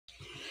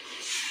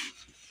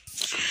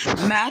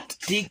Matt,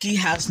 Dicke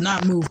has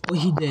not moved, but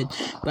he did.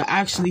 But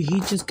actually, he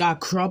just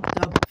got cropped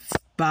up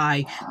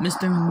by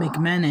Mr.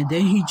 McMahon, and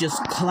then he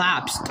just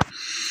collapsed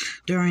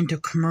during the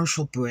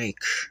commercial break.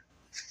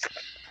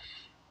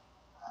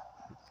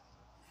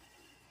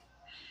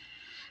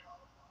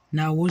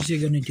 Now, what's he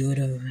gonna do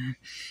to him?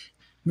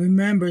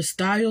 Remember,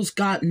 Styles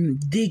got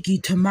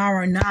Dicke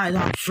tomorrow night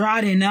on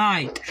Friday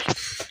night,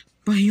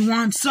 but he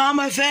wants some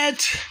of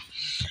it.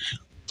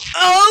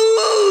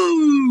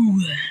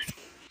 Oh!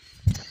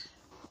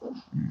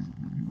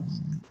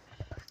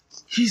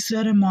 He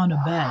set him on the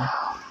bed.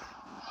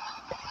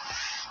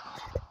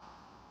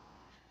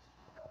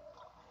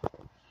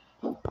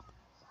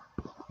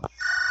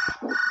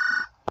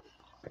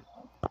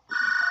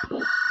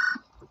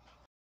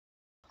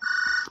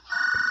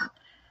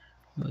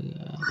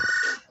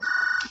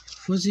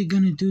 What's he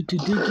gonna do to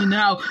Dicke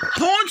now?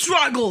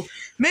 Hornswoggle!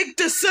 Make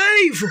the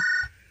save!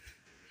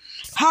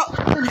 How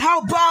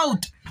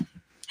about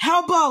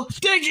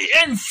Dicke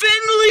and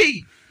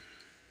Finley?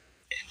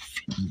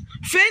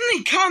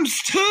 Finley comes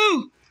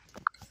too!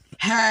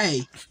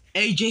 Hey,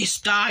 AJ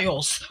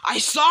Styles, I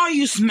saw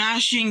you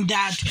smashing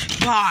that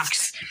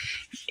box.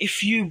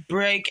 If you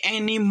break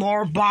any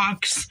more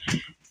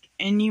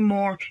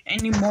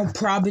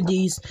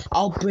properties,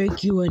 I'll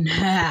break you in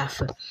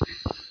half.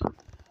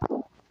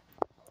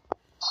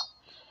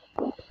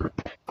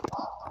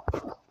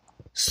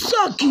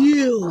 Suck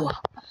you!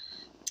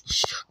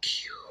 Suck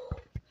you!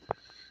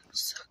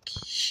 Suck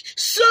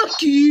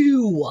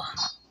you!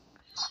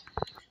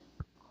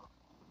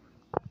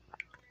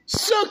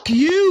 Suck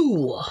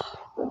you!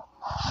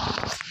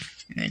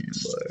 And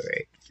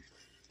word.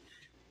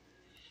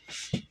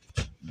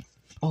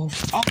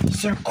 Of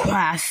Officer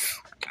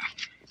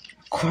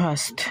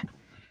Crust.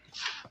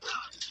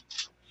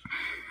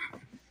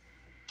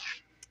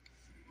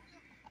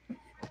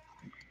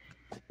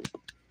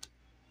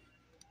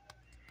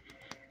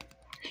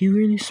 He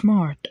really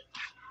smart.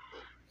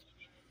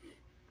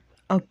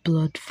 A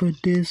blood for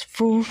this,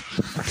 for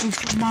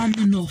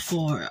phenomenal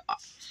for. Put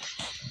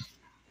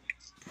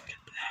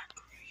it back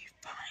where you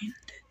find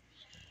it.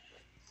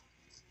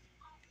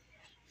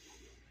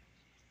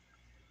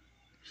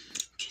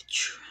 Get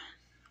you.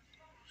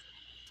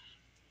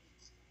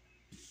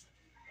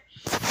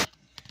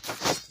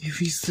 If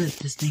he set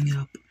this thing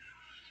up.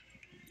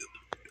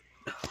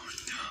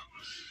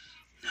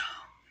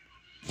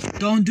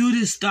 Don't do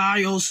this,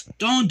 Styles.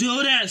 Don't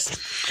do this.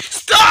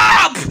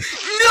 Stop!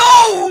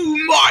 No!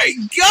 My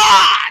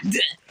God!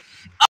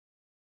 Oh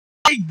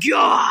my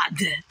God!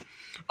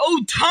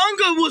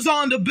 Otunga was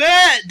on the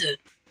bed.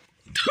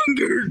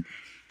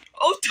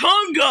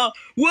 Otunga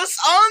was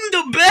on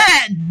the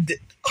bed.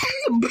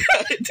 On the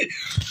bed.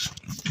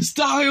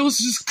 Styles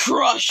just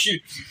crush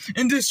it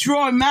and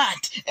destroy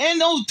Matt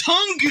and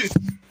Otunga.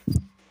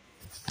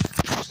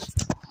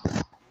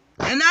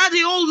 And now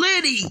the old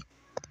lady.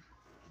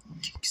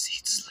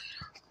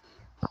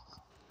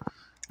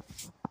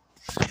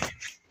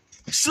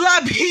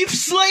 Slap Heath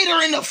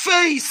Slater in the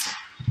face,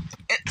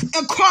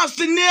 across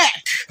the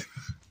neck.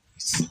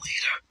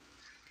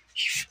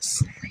 Heath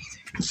Slater.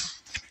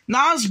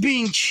 Now it's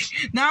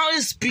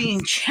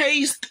being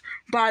chased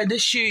by the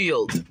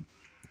Shield,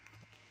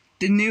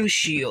 the new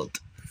Shield.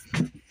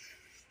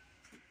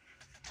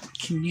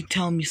 Can you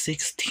tell me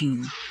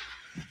 16?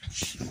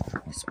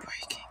 It's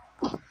breaking.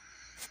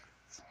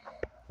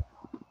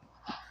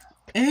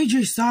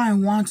 AJ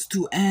Styles wants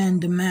to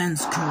end the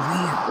man's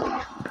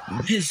career.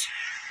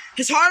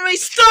 His heart rate,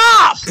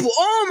 stop!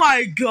 Oh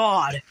my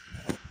God!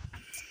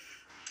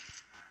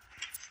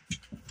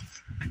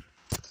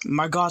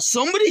 My God,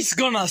 somebody's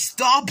gonna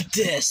stop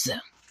this.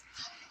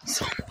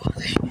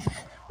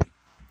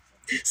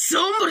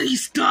 Somebody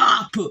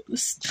stop!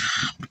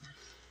 Stop!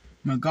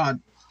 My God,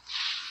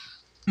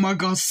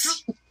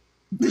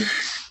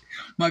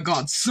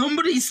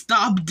 somebody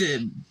stop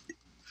it.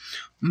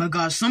 My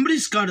God,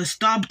 somebody's gotta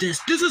stop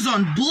this. This is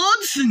on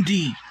Blood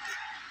Cindy.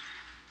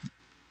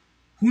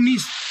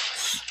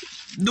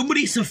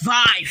 Nobody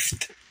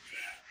survived.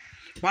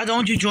 Why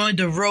don't you join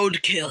the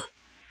roadkill?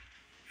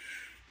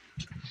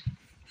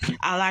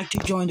 I like to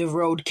join the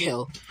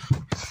roadkill.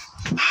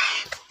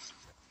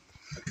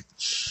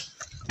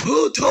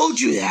 Who told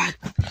you that?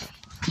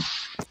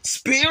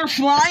 Spear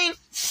flying?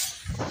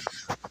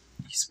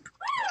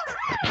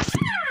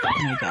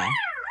 Oh my God.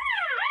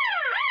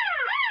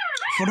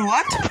 For the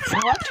what? For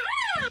what?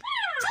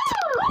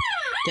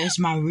 That's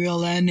my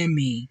real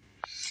enemy.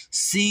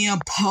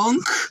 CM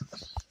Punk?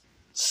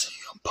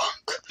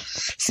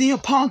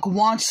 CM Punk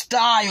wants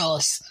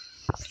Styles.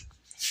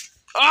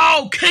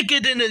 Oh, kick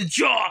it in the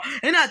jaw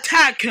and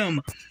attack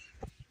him.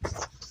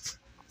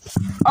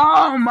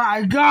 Oh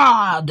my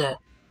God.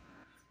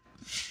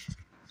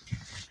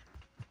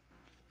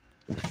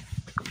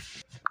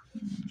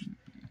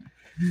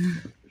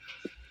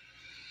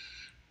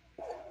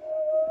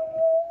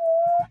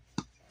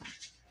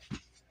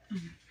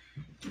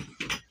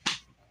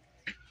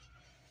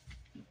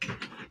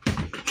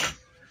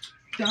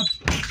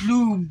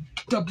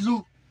 The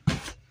blue.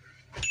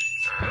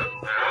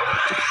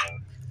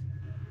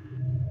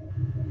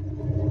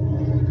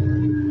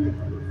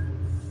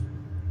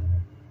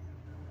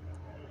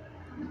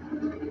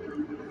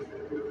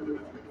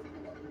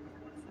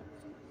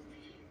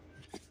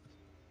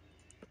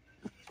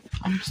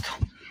 I'm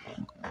still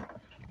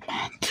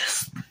on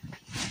this.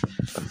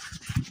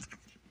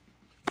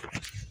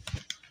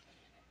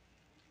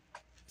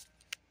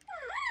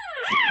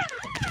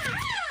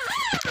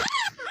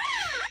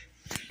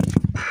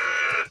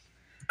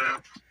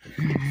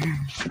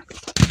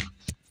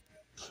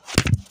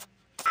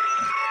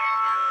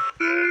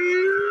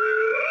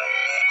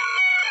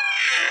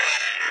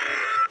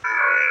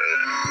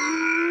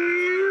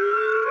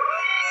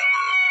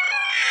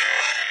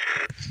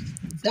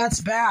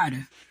 That's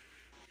bad.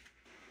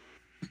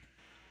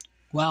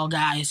 Well,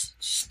 guys,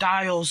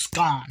 Styles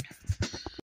gone.